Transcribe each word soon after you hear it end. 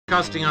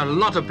costing a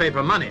lot of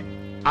paper money,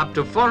 up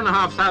to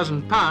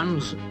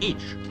 £4,500 each.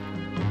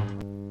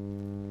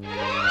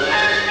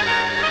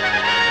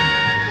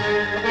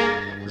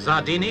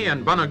 Zardini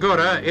and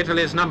Bonagura,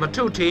 Italy's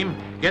 #2 team,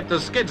 get the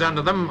skids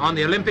under them on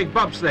the Olympic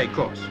Bobsleigh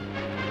course.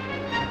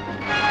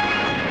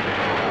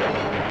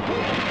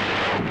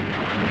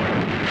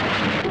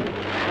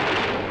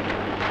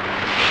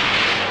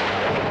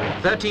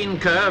 "13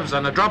 curves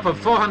and a drop of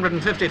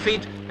 450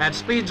 feet at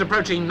speeds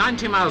approaching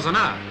 90 miles an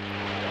hour.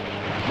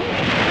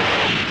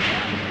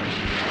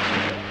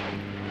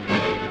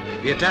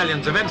 The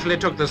Italians eventually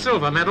took the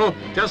silver medal,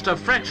 just a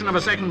fraction of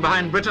a second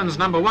behind Britain's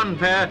 #1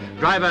 pair,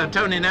 driver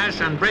Tony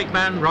Nash and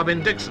brakeman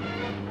Robin Dixon.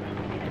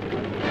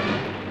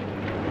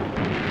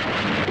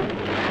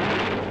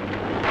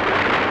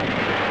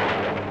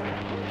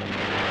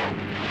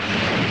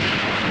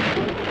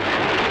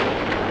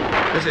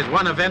 This is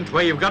one event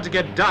where you've got to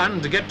get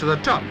down to get to the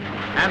top,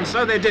 and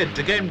so they did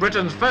to gain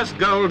Britain's first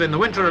gold in the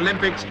Winter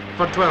Olympics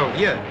for 12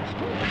 years.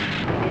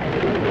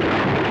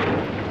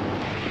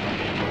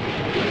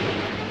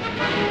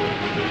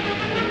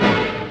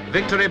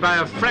 Victory by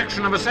a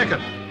fraction of a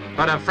second,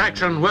 but a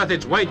fraction worth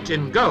its weight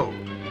in gold.